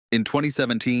In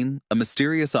 2017, a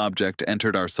mysterious object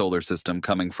entered our solar system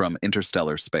coming from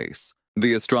interstellar space.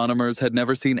 The astronomers had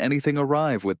never seen anything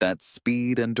arrive with that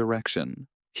speed and direction.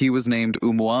 He was named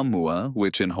Oumuamua,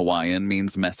 which in Hawaiian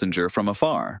means messenger from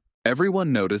afar.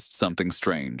 Everyone noticed something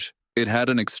strange. It had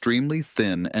an extremely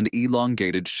thin and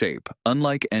elongated shape,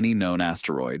 unlike any known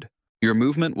asteroid. Your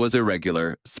movement was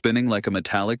irregular, spinning like a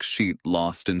metallic sheet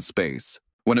lost in space.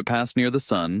 When it passed near the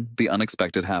sun, the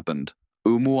unexpected happened.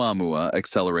 Oumuamua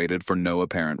accelerated for no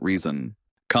apparent reason.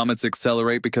 Comets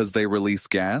accelerate because they release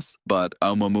gas, but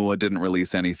Oumuamua didn't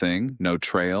release anything, no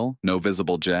trail, no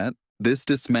visible jet. This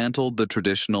dismantled the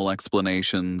traditional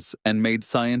explanations and made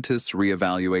scientists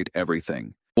reevaluate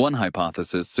everything. One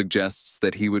hypothesis suggests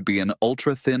that he would be an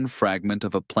ultra-thin fragment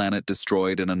of a planet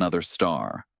destroyed in another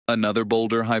star. Another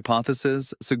bolder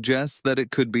hypothesis suggests that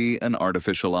it could be an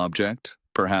artificial object,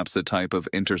 perhaps a type of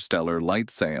interstellar light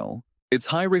sail. Its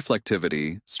high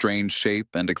reflectivity, strange shape,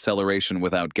 and acceleration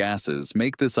without gases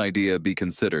make this idea be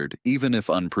considered, even if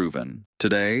unproven.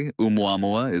 Today,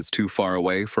 Oumuamua is too far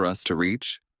away for us to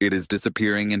reach. It is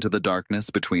disappearing into the darkness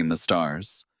between the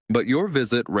stars. But your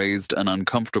visit raised an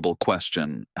uncomfortable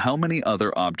question. How many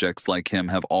other objects like him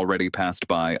have already passed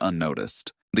by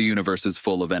unnoticed? The universe is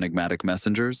full of enigmatic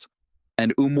messengers,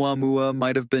 and Oumuamua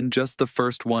might have been just the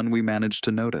first one we managed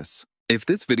to notice. If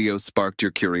this video sparked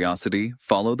your curiosity,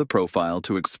 follow the profile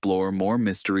to explore more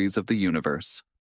mysteries of the universe.